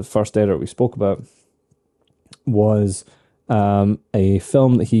DeBose, the first editor we spoke about, was a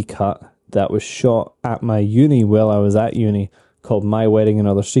film that he cut that was shot at my uni while I was at uni, called My Wedding and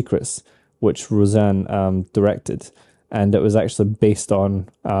Other Secrets, which Roseanne directed. And it was actually based on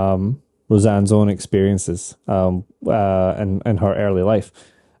Roseanne's own experiences in her early life.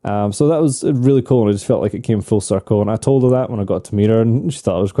 So that was really cool, and I just felt like it came full circle. And I told her that when I got to meet her, and she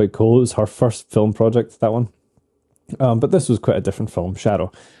thought it was quite cool. It was her first film project, that one. But this was quite a different film,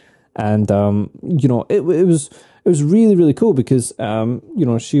 Shadow. And, you know, it was really, really cool because, you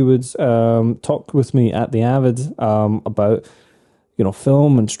know, she would talk with me at the Avid about, you know,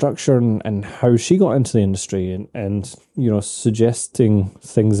 film and structure and how she got into the industry and you know, suggesting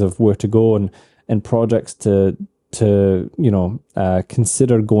things of where to go and projects to you know,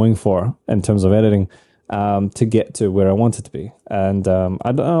 consider going for in terms of editing. to get to where I wanted to be. And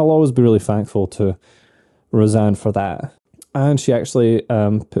I'll always be really thankful to Roseanne for that. And she actually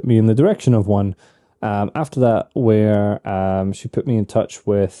put me in the direction of one after that, where she put me in touch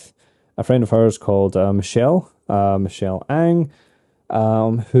with a friend of hers called Michelle Ang,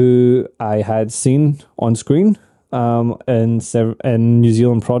 who I had seen on screen in New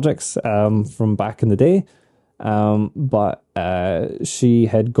Zealand projects from back in the day. But she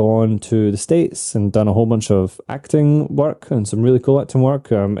had gone to the States and done a whole bunch of acting work and some really cool acting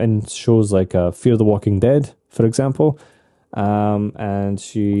work in shows like Fear the Walking Dead, for example. And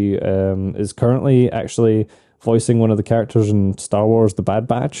she is currently actually voicing one of the characters in Star Wars The Bad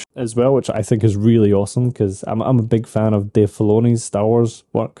Batch as well, which I think is really awesome, because I'm a big fan of Dave Filoni's Star Wars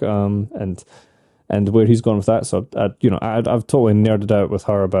work and where he's gone with that. So I've totally nerded out with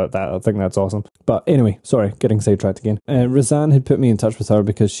her about that. I think that's awesome. But anyway, sorry, getting sidetracked again. Roseanne had put me in touch with her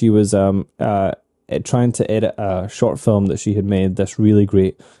because she was trying to edit a short film that she had made, this really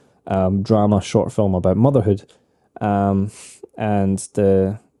great drama short film about motherhood and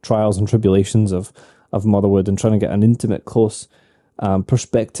the trials and tribulations of motherhood, and trying to get an intimate, close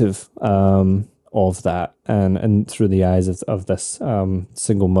perspective of that and through the eyes of this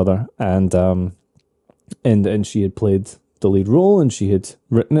single mother. And she had played the lead role, and she had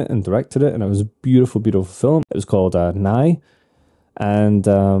written it and directed it, and it was a beautiful, beautiful film. It was called Nye, and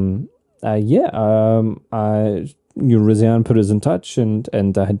Roseanne put us in touch,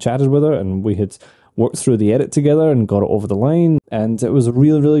 and I had chatted with her, and we had worked through the edit together and got it over the line, and it was a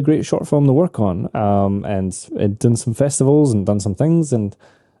really, really great short film to work on. And it done some festivals and done some things, and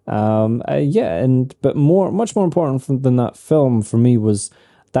but much more important than that film for me was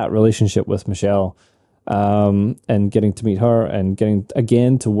that relationship with Michelle. And getting to meet her, and getting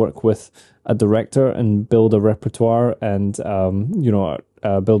again to work with a director and build a repertoire, and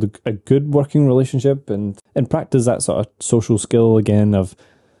build a good working relationship, and practice that sort of social skill again of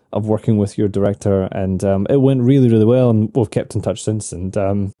working with your director. And it went really, really well, and we've kept in touch since, and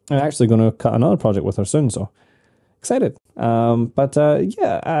I'm actually going to cut another project with her soon, so excited. You're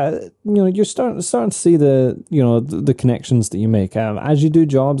starting to see the connections that you make as you do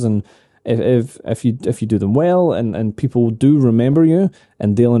jobs, and if you do them well, and people do remember you,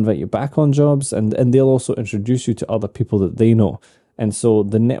 and they'll invite you back on jobs, and they'll also introduce you to other people that they know. And so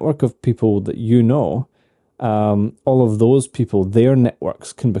the network of people that you know, all of those people, their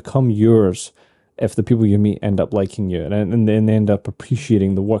networks can become yours if the people you meet end up liking you, and then end up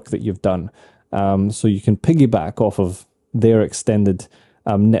appreciating the work that you've done. So you can piggyback off of their extended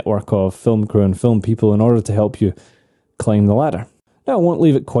network of film crew and film people in order to help you climb the ladder. Now, I won't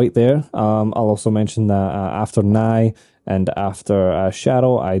leave it quite there. I'll also mention that after Nye and after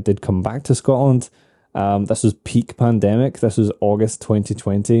Shadow, I did come back to Scotland. This was peak pandemic. This was August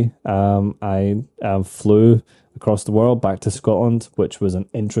 2020. I flew across the world back to Scotland, which was an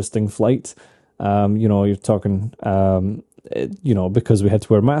interesting flight. You're talking, because we had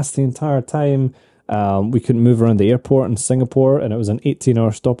to wear masks the entire time. We couldn't move around the airport in Singapore, and it was an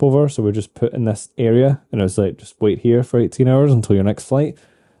 18-hour stopover, so we're just put in this area, and it was like, just wait here for 18 hours until your next flight.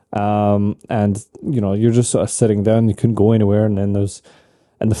 You're just sort of sitting down, you couldn't go anywhere, and then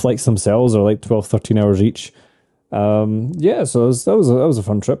the flights themselves are like 12, 13 hours each. So that was a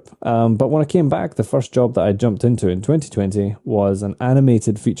fun trip. But when I came back, the first job that I jumped into in 2020 was an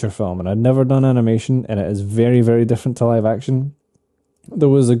animated feature film, and I'd never done animation, and it is very, very different to live action. There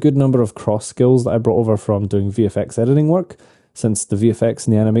was a good number of cross skills that I brought over from doing VFX editing work, since the VFX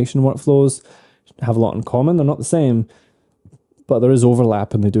and the animation workflows have a lot in common. They're not the same, but there is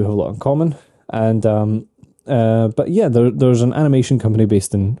overlap, and they do have a lot in common. And there's an animation company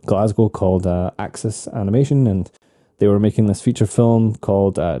based in Glasgow called Axis Animation, and they were making this feature film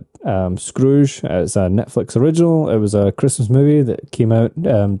called Scrooge. It's a Netflix original. It was a Christmas movie that came out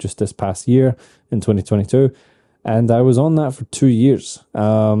just this past year in 2022. And I was on that for 2 years.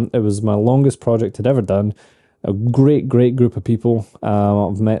 It was my longest project I'd ever done. A great, great group of people.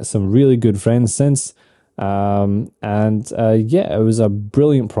 I've met some really good friends since. It was a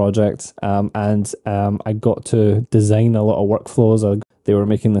brilliant project. I got to design a lot of workflows. They were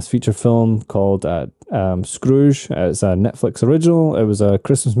making this feature film called Scrooge. It's a Netflix original. It was a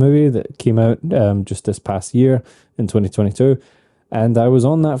Christmas movie that came out just this past year in 2022. And I was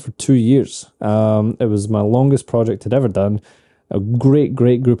on that for 2 years. It was my longest project I'd ever done. A great,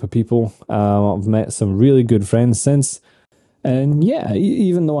 great group of people. I've met some really good friends since. And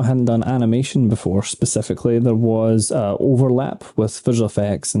even though I hadn't done animation before specifically, there was overlap with visual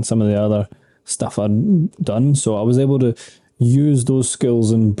effects and some of the other stuff I'd done. So I was able to, use those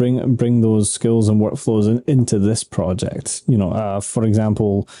skills and bring those skills and workflows into this project. For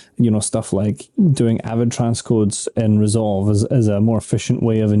example, stuff like doing Avid transcodes in Resolve is a more efficient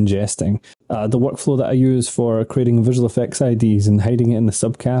way of ingesting. The workflow that I use for creating visual effects IDs and hiding it in the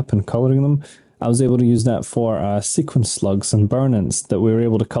subcap and coloring them, I was able to use that for sequence slugs and burn-ins that we were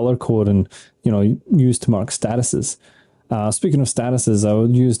able to color code and use to mark statuses. Speaking of statuses,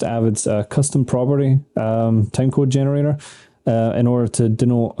 I used Avid's custom property timecode generator in order to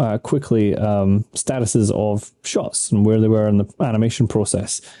denote quickly statuses of shots and where they were in the animation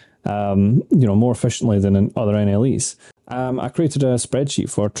process, more efficiently than in other NLEs. I created a spreadsheet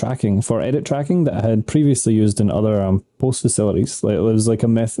for edit tracking that I had previously used in other post facilities. It was like a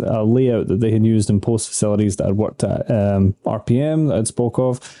layout that they had used in post facilities that I'd worked at, RPM that I'd spoke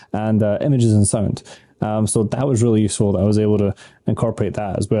of, and images and sound. So that was really useful that I was able to incorporate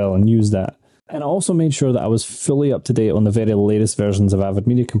that as well and use that. And I also made sure that I was fully up to date on the very latest versions of Avid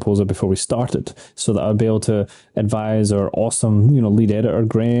Media Composer before we started, so that I'd be able to advise our awesome, lead editor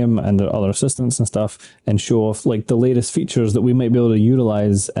Graham and the other assistants and stuff, and show off like the latest features that we might be able to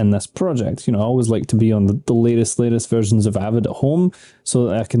utilize in this project. I always like to be on the latest versions of Avid at home, so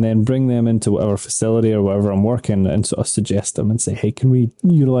that I can then bring them into our facility or wherever I'm working and sort of suggest them and say, hey, can we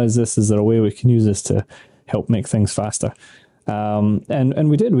utilize this? Is there a way we can use this to help make things faster? And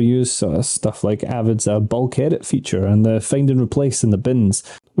we did. We used stuff like Avid's bulk edit feature and the find and replace in the bins,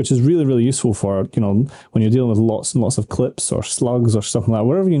 which is really, really useful for, when you're dealing with lots and lots of clips or slugs or something like that,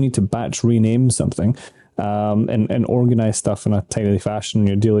 wherever you need to batch rename something and organize stuff in a tidy fashion.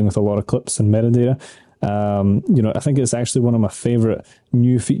 You're dealing with a lot of clips and metadata. I think it's actually one of my favorite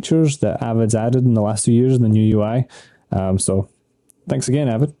new features that Avid's added in the last 2 years in the new UI. So thanks again,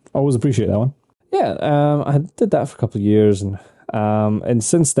 Avid. Always appreciate that one. Yeah, I did that for a couple of years, and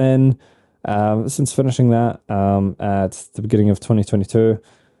since then, since finishing that at the beginning of 2022,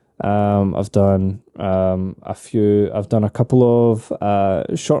 I've done a couple of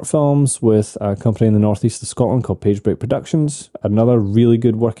short films with a company in the northeast of Scotland called Page Break Productions. Another really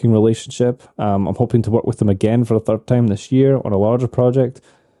good working relationship. I'm hoping to work with them again for a third time this year on a larger project.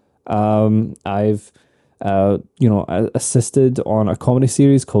 I've assisted on a comedy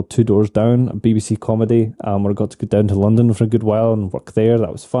series called Two Doors Down, a BBC comedy, where I got to go down to London for a good while and work there.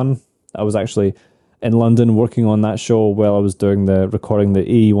 That was fun. I was actually in London working on that show while I was recording the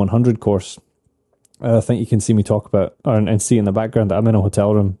AE100 course. I think you can see me talk about and see in the background that I'm in a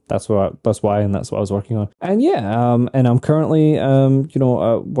hotel room. That's why, and that's what I was working on. And yeah, and I'm currently,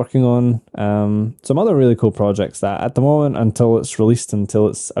 working on some other really cool projects that at the moment, until it's released, until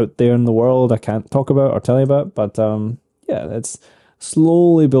it's out there in the world, I can't talk about or tell you about. But yeah, it's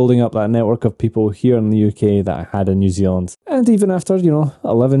slowly building up that network of people here in the UK that I had in New Zealand. And even after,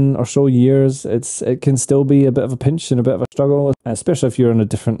 11 or so years, it can still be a bit of a pinch and a bit of a struggle, especially if you're in a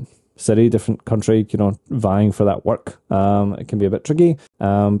different city, different country, vying for that work. It can be a bit tricky.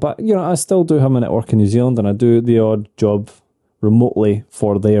 But, I still do have my network in New Zealand, and I do the odd job remotely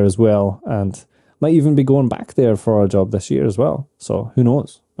for there as well. And might even be going back there for a job this year as well. So who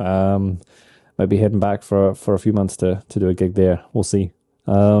knows? Might be heading back for a few months to do a gig there. We'll see.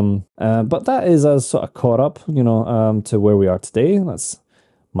 But that is us sort of caught up, to where we are today. That's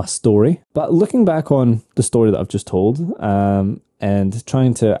my story. But looking back on the story that I've just told, and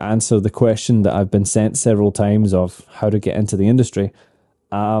trying to answer the question that I've been sent several times of how to get into the industry,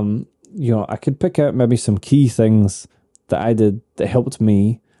 I could pick out maybe some key things that I did that helped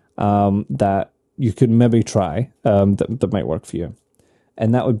me, that you could maybe try, that might work for you.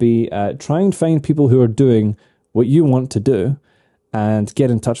 And that would be try and find people who are doing what you want to do and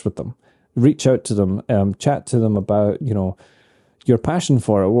get in touch with them. Reach out to them, chat to them about, your passion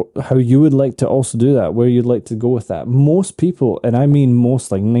for it, how you would like to also do that, where you'd like to go with that. Most people, and I mean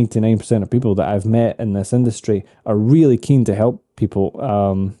most, like 99% of people that I've met in this industry, are really keen to help people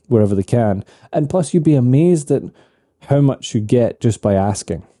wherever they can. And plus, you'd be amazed at how much you get just by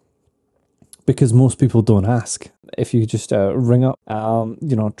asking, because most people don't ask. If you just ring up,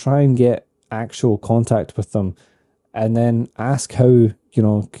 try and get actual contact with them, and then ask how,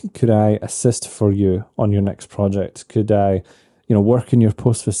 could I assist for you on your next project? Could I work in your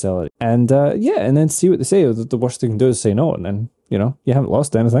post facility? And and then see what they say. The worst they can do is say no, and then, you haven't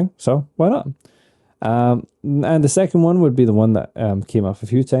lost anything, so why not? And the second one would be the one that came up a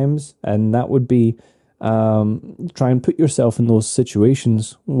few times, and that would be try and put yourself in those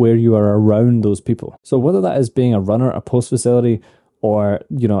situations where you are around those people. So whether that is being a runner at a post facility, or,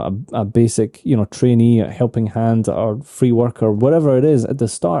 a basic, trainee, a helping hand, or free worker, whatever it is at the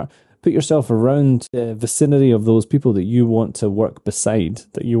start, put yourself around the vicinity of those people that you want to work beside,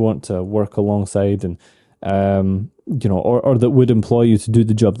 that you want to work alongside, and or that would employ you to do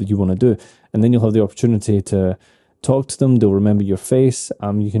the job that you want to do. And then you'll have the opportunity to talk to them. They'll remember your face.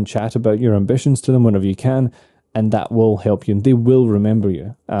 You can chat about your ambitions to them whenever you can, and that will help you. And they will remember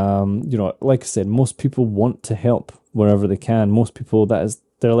you. Like I said, most people want to help wherever they can. Most people,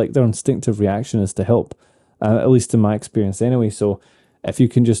 their instinctive reaction is to help, at least in my experience anyway. So if you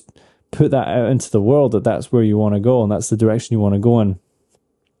can just put that out into the world, that's where you want to go and that's the direction you want to go in,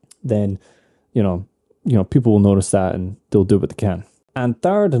 then, people will notice that and they'll do what they can. And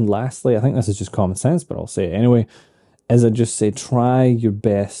third and lastly, I think this is just common sense, but I'll say it anyway, is I just say try your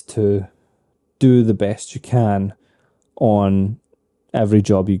best to do the best you can on every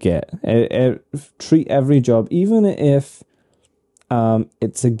job you get. Treat every job, even if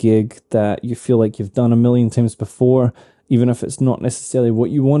it's a gig that you feel like you've done a million times before, even if it's not necessarily what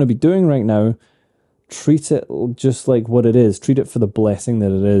you want to be doing right now, treat it just like what it is. Treat it for the blessing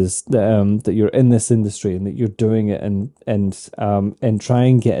that it is, that you're in this industry and that you're doing it, and try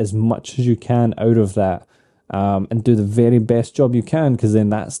and get as much as you can out of that, and do the very best job you can, because then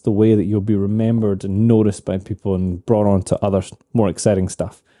that's the way that you'll be remembered and noticed by people and brought on to other more exciting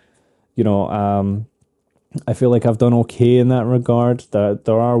stuff. I feel like I've done okay in that regard. There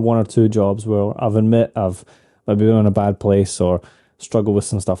are one or two jobs where I've maybe been in a bad place or struggled with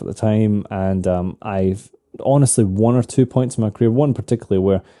some stuff at the time, and I've honestly one or 2 points in my career, one particularly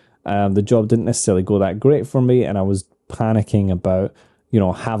where the job didn't necessarily go that great for me, and I was panicking about,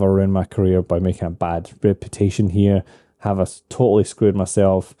 have I ruined my career by making a bad reputation here? Have I totally screwed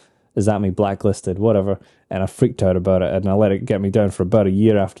myself? Is that me blacklisted? Whatever. And I freaked out about it, and I let it get me down for about a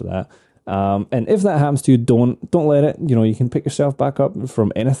year after that. And if that happens to you, don't let it. You can pick yourself back up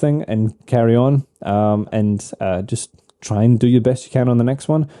from anything and carry on. And just try and do your best you can on the next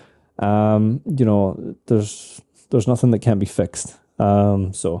one. There's nothing that can't be fixed.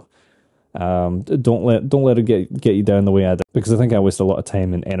 So don't let it get you down the way I did, because I think I wasted a lot of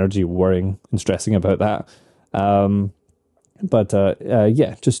time and energy worrying and stressing about that.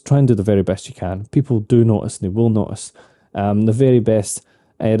 Just try and do the very best you can. People do notice, and they will notice. The very best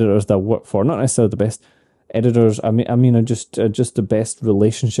editors that I work for, not necessarily the best editors, I mean are just the best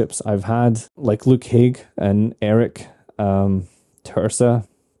relationships I've had, like Luke Haig and Eric, Tersa.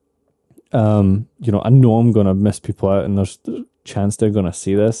 I know I'm going to miss people out, and there's a chance they're going to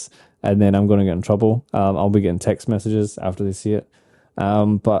see this, and then I'm going to get in trouble. I'll be getting text messages after they see it.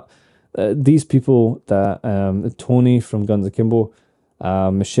 But these people that, Tony from Guns Akimbo,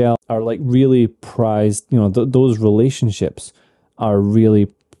 Michelle, are like really prized. Those relationships are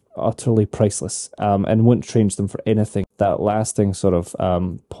really utterly priceless, and wouldn't change them for anything. That lasting sort of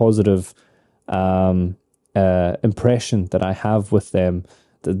positive impression that I have with them,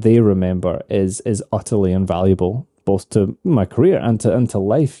 that they remember, is utterly invaluable, both to my career and to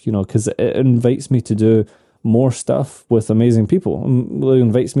life, because it invites me to do more stuff with amazing people. It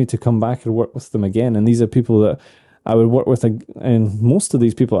invites me to come back and work with them again. And these are people that I would work with, and most of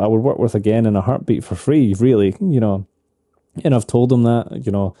these people I would work with again in a heartbeat for free, really, and I've told them that,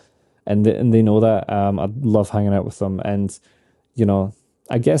 and they know that. I love hanging out with them. And,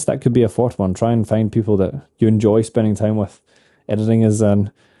 I guess that could be a fourth one. Try and find people that you enjoy spending time with. Editing is an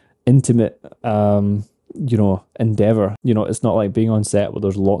intimate, endeavor. It's not like being on set where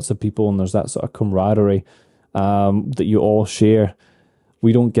there's lots of people and there's that sort of camaraderie that you all share.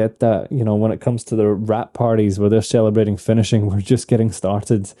 We don't get that, when it comes to the rap parties where they're celebrating finishing. We're just getting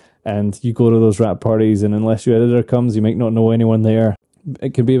started, and you go to those rap parties, and unless your editor comes, you might not know anyone there.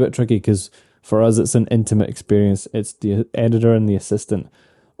 It can be a bit tricky, because for us, it's an intimate experience. It's the editor and the assistant,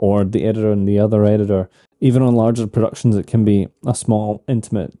 or the editor and the other editor. Even on larger productions, it can be a small,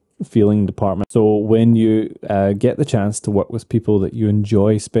 intimate feeling department. So when you get the chance to work with people that you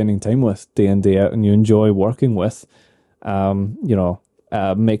enjoy spending time with day in, day out, and you enjoy working with,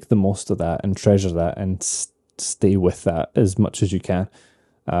 make the most of that and treasure that, and stay with that as much as you can.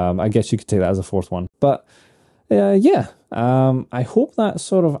 I guess you could take that as a fourth one. But I hope that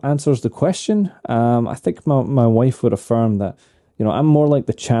sort of answers the question. I think my wife would affirm that, I'm more like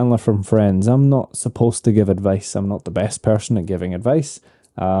the Chandler from Friends. I'm not supposed to give advice. I'm not the best person at giving advice.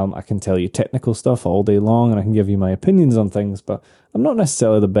 I can tell you technical stuff all day long, and I can give you my opinions on things, but I'm not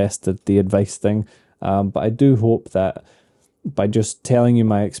necessarily the best at the advice thing. But I do hope that by just telling you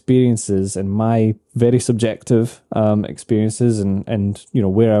my experiences and my very subjective experiences, and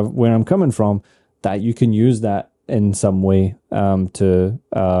where I'm coming from, that you can use that in some way to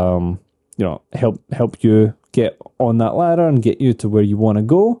help you get on that ladder and get you to where you want to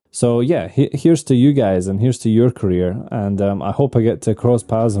go. So yeah, here's to you guys, and here's to your career. And I hope I get to cross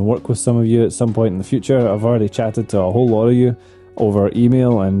paths and work with some of you at some point in the future. I've already chatted to a whole lot of you over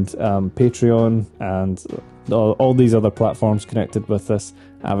email and Patreon and all these other platforms connected with this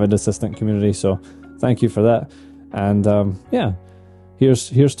Avid Assistant community. So thank you for that. And yeah,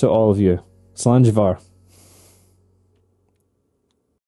 here's to all of you. Slanjivar.